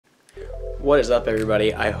What is up,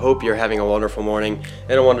 everybody? I hope you're having a wonderful morning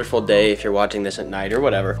and a wonderful day if you're watching this at night or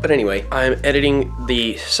whatever. But anyway, I'm editing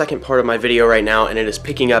the second part of my video right now, and it is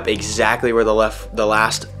picking up exactly where the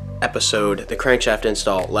last episode, the crankshaft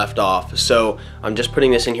install, left off. So I'm just putting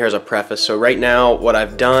this in here as a preface. So right now what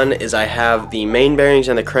I've done is I have the main bearings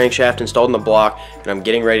and the crankshaft installed in the block, and I'm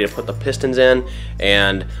getting ready to put the pistons in,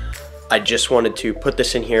 and I just wanted to put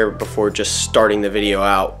this in here before just starting the video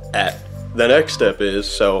out at the next step is,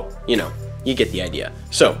 so you know, you get the idea.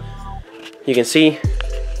 So you can see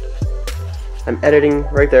I'm editing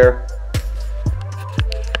right there,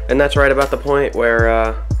 and that's right about the point where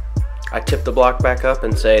I tip the block back up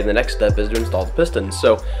and say the next step is to install the pistons.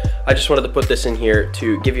 So I just wanted to put this in here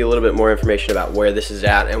to give you a little bit more information about where this is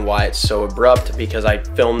at and why it's so abrupt, because I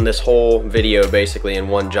filmed this whole video basically in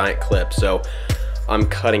one giant clip, so I'm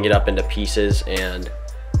cutting it up into pieces, and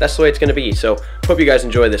that's the way it's going to be. So hope you guys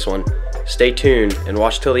enjoy this one. Stay tuned and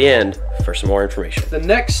watch till the end for some more information. The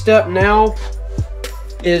next step now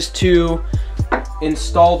is to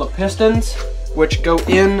install the pistons, which go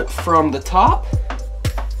in from the top.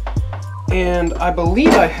 And I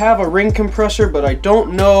believe I have a ring compressor, but I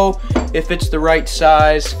don't know if it's the right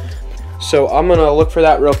size. So I'm gonna look for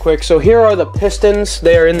that real quick. So here are the pistons.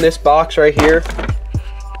 They're in this box right here.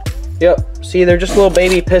 Yep, see, they're just little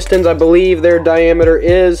baby pistons. I believe their diameter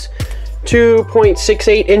is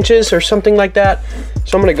 2.68 inches or something like that.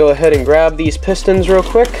 So I'm gonna go ahead and grab these pistons real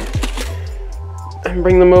quick and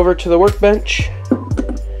bring them over to the workbench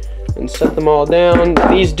and set them all down.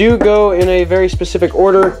 These do go in a very specific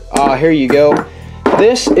order. Here you go.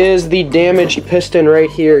 This is the damaged piston right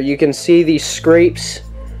here. You can see these scrapes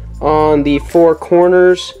on the four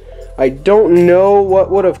corners. I don't know what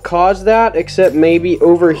would have caused that, except maybe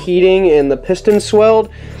overheating and the piston swelled.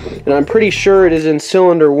 And I'm pretty sure it is in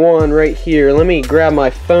cylinder 1 right here. Let me grab my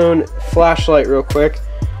phone flashlight real quick,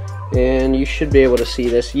 and you should be able to see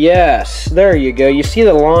this. Yes, there you go. You see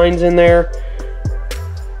the lines in there?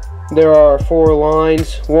 There are 4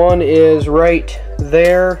 lines. One is right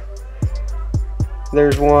there.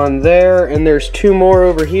 There's one there, and there's 2 more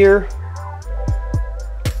over here.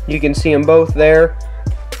 You can see them both there.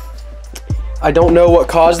 I don't know what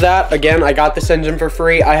caused that. Again, I got this engine for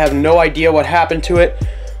free. I have no idea what happened to it,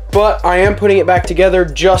 but I am putting it back together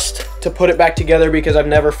just to put it back together because I've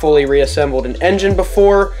never fully reassembled an engine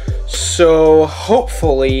before. So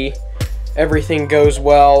hopefully everything goes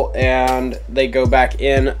well and they go back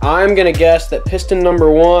in. I'm gonna guess that piston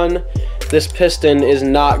number 1, this piston is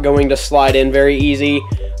not going to slide in very easy,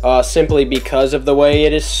 simply because of the way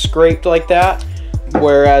it is scraped like that,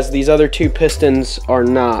 whereas these other 2 pistons are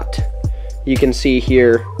not. You can see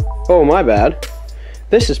here, oh my bad,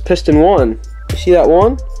 this is piston 1. You see that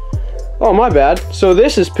one? Oh my bad. So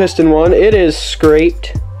this is piston 1. It is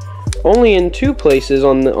scraped only in 2 places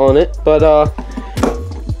on it, but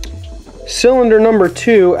cylinder number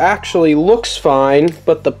 2 actually looks fine,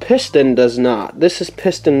 but the piston does not. This is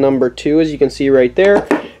piston number 2, as you can see right there,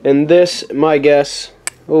 and this, my guess,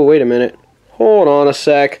 oh wait a minute, hold on a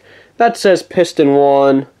sec, that says piston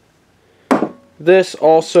 1. This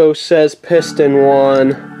also says piston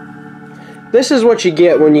 1. This is what you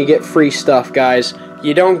get when you get free stuff, guys.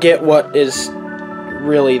 You don't get what is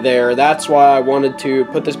really there. That's why I wanted to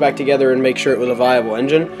put this back together and make sure it was a viable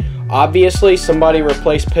engine. Obviously, somebody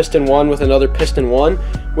replaced piston 1 with another piston 1,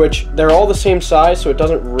 which they're all the same size, so it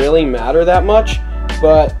doesn't really matter that much.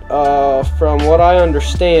 But from what I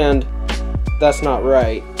understand, that's not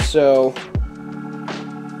right. So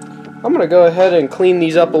I'm gonna go ahead and clean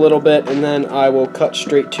these up a little bit, and then I will cut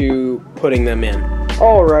straight to putting them in.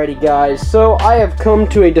 Alrighty guys, so I have come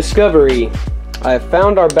to a discovery. I have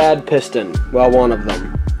found our bad piston, well, one of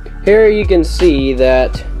them. Here you can see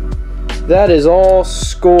that is all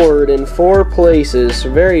scored in 4 places,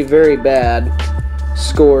 very, very bad,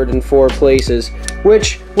 scored in 4 places,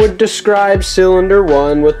 which would describe cylinder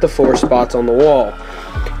 1 with the 4 spots on the wall.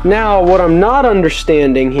 Now, what I'm not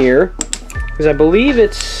understanding here is I believe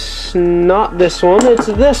it's not this one, it's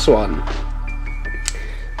this one.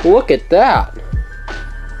 Look at that.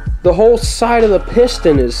 The whole side of the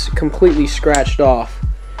piston is completely scratched off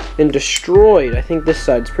and destroyed. I think this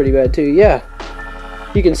side's pretty bad too. Yeah,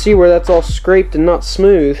 you can see where that's all scraped and not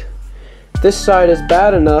smooth. This side is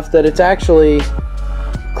bad enough that it's actually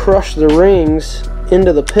crushed the rings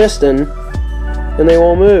into the piston and they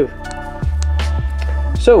won't move.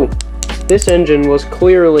 So this engine was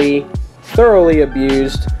clearly thoroughly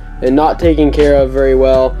abused and not taken care of very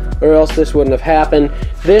well, or else this wouldn't have happened.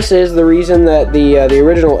 This is the reason that the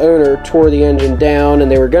original owner tore the engine down,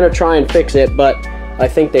 and they were going to try and fix it, but I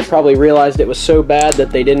think they probably realized it was so bad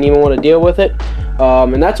that they didn't even want to deal with it,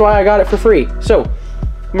 and that's why I got it for free. So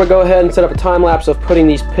I'm going to go ahead and set up a time lapse of putting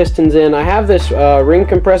these pistons in. I have this ring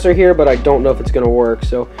compressor here, but I don't know if it's going to work,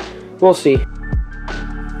 so we'll see.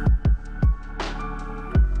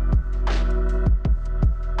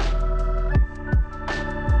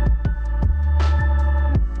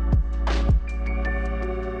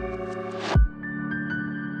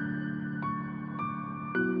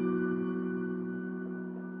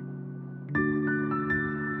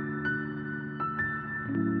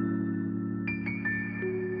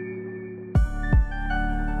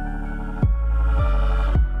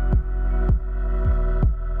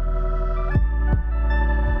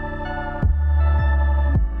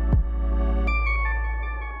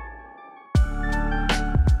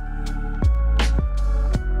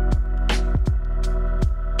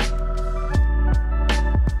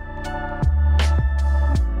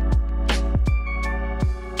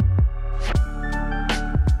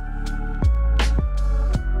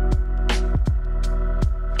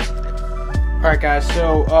 Alright guys,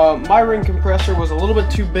 so my ring compressor was a little bit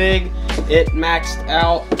too big. It maxed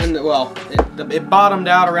out, and well, it bottomed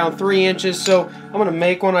out around 3 inches, so I'm going to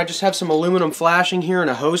make one. I just have some aluminum flashing here and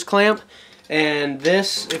a hose clamp. And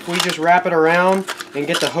this, if we just wrap it around and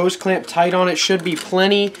get the hose clamp tight on it, should be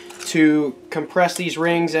plenty to compress these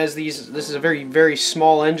rings, as this is a very, very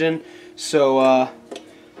small engine. So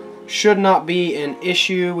should not be an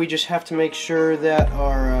issue. We just have to make sure that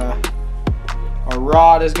our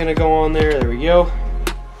rod is going to go on there. There we go.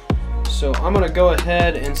 So I'm going to go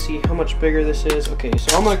ahead and see how much bigger this is. Okay,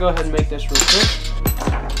 so I'm going to go ahead and make this real quick.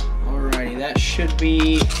 Alrighty, that should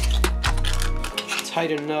be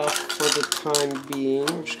tight enough for the time being.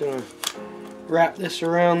 We're just going to wrap this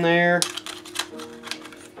around there.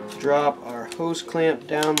 Drop our hose clamp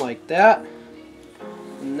down like that.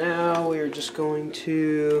 And now we are just going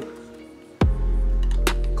to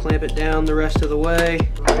clamp it down the rest of the way.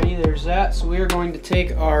 Alrighty, there's that. So we are going to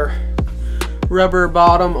take our rubber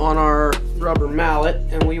bottom on our rubber mallet,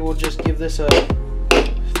 and we will just give this a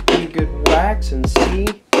few good whacks and see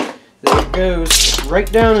that it goes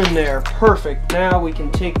right down in there. Perfect. Now we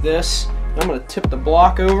can take this. I'm going to tip the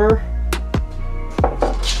block over,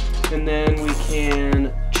 and then we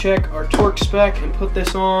can check our torque spec and put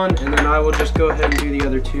this on, and then I will just go ahead and do the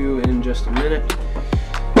other two in just a minute.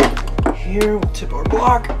 Here, we'll tip our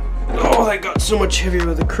block. Oh, that got so much heavier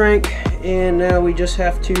with the crank. And now we just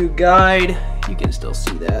have to guide, you can still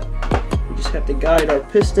see that. We just have to guide our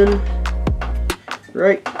piston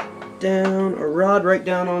right down, or rod right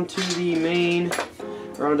down onto the main,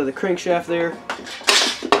 or onto the crankshaft there.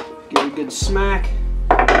 Give it a good smack.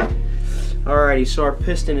 Alrighty, so our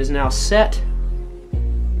piston is now set.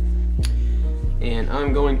 And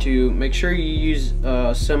I'm going to make sure you use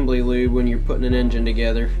assembly lube when you're putting an engine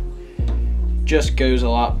together. Just goes a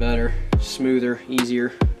lot better, smoother,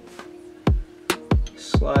 easier.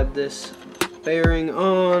 Slide this bearing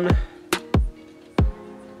on,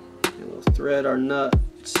 and we'll thread our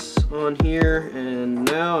nuts on here. And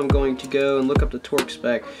now I'm going to go and look up the torque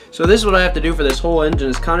spec. So this is what I have to do for this whole engine,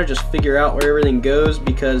 is kind of just figure out where everything goes,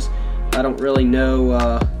 because I don't really know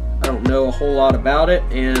I don't know a whole lot about it,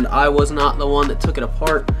 and I was not the one that took it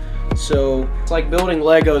apart. So it's like building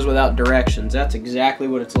Legos without directions. That's exactly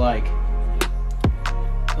what it's like.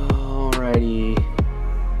 Alrighty.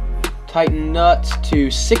 Tighten nuts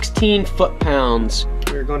to 16 foot-pounds.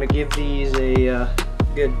 We're going to give these a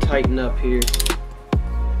good tighten up here.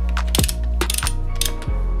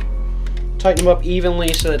 Tighten them up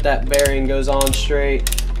evenly so that that bearing goes on straight.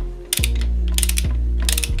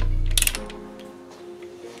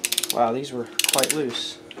 Wow, these were quite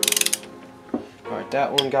loose. Alright,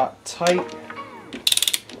 that one got tight.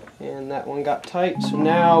 And that one got tight. So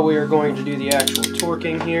now we are going to do the actual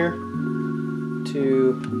torquing here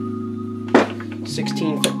to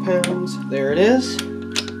 16 foot-pounds. There it is.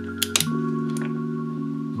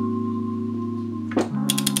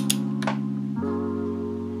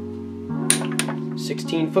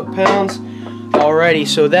 foot-pounds. Alrighty,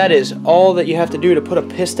 so that is all that you have to do to put a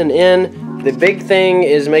piston in. The big thing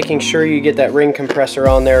is making sure you get that ring compressor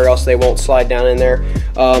on there, or else they won't slide down in there.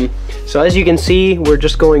 So as you can see, we're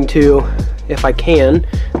just going to, if I can,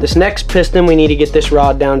 this next piston, we need to get this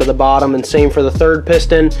rod down to the bottom, and same for the third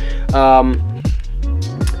piston,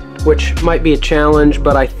 which might be a challenge,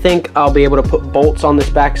 but I think I'll be able to put bolts on this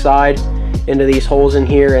back side into these holes in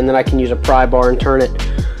here, and then I can use a pry bar and turn it.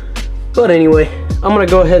 But anyway, I'm going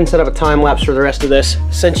to go ahead and set up a time lapse for the rest of this,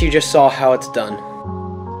 since you just saw how it's done.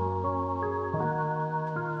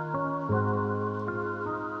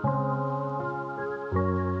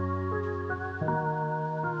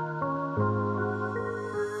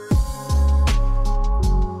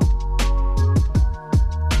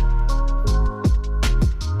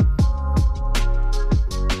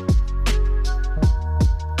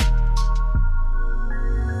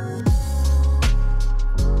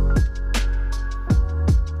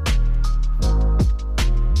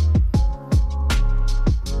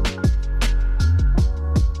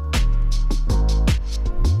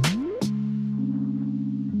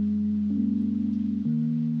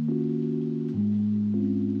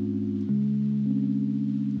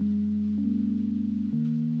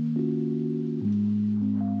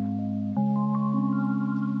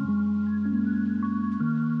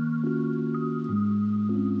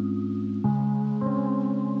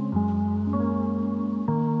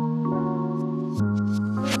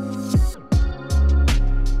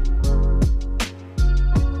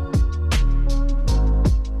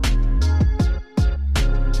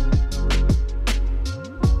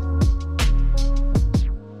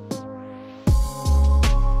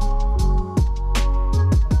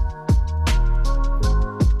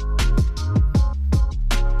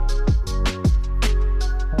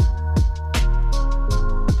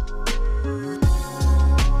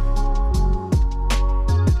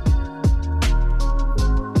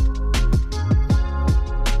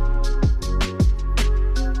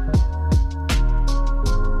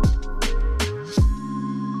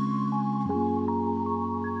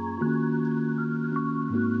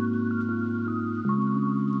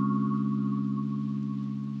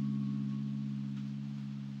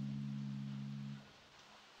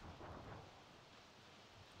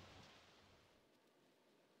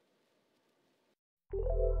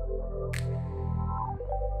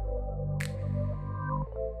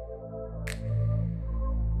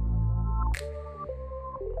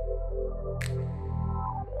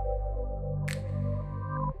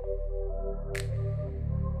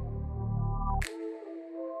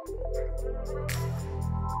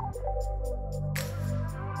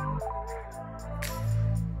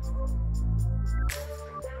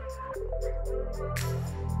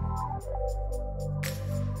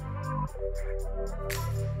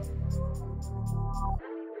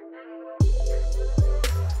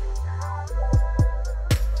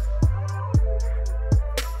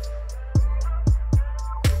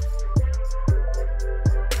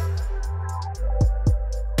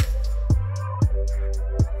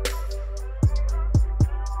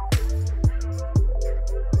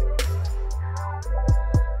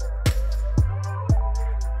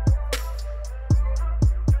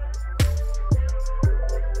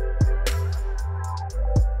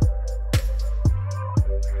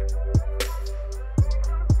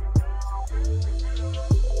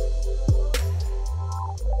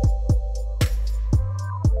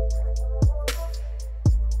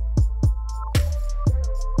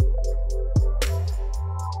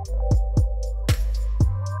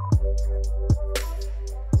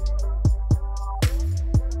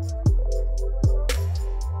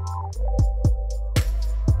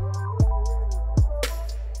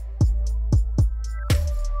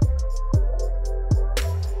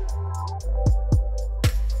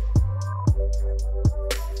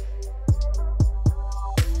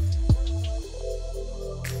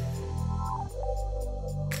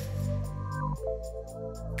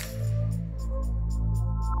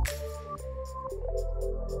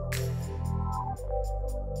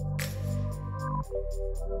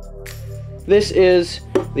 This is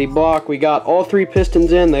the block. We got all 3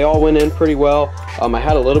 pistons in. They all went in pretty well. I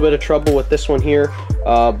had a little bit of trouble with this one here,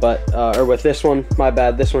 or with this one, my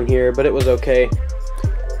bad, this one here, but it was okay.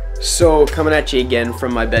 So coming at you again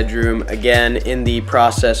from my bedroom, again in the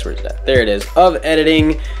process, where's that? There it is, of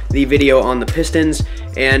editing the video on the pistons.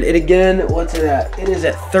 And it again, what's it at? It is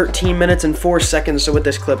at 13 minutes and 4 seconds, so with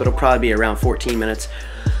this clip it'll probably be around 14 minutes.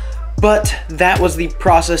 But that was the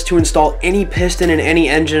process to install any piston in any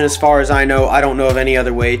engine as far as I know. I don't know of any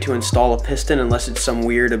other way to install a piston unless it's some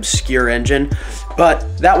weird obscure engine.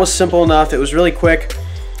 But that was simple enough. It was really quick.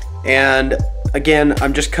 And again,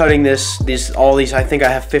 I'm just cutting all these, I think I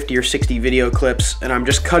have 50 or 60 video clips, and I'm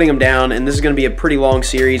just cutting them down, and this is gonna be a pretty long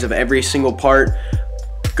series of every single part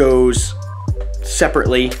goes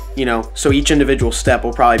separately, you know, so each individual step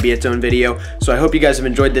will probably be its own video. So I hope you guys have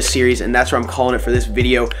enjoyed this series, and that's where I'm calling it for this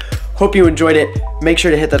video. Hope you enjoyed it. Make sure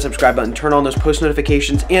to hit that subscribe button, turn on those post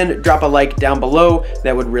notifications, and drop a like down below.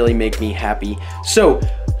 That would really make me happy. So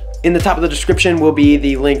in the top of the description will be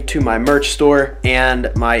the link to my merch store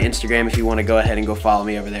and my Instagram if you want to go ahead and go follow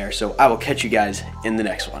me over there. So I will catch you guys in the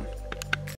next one.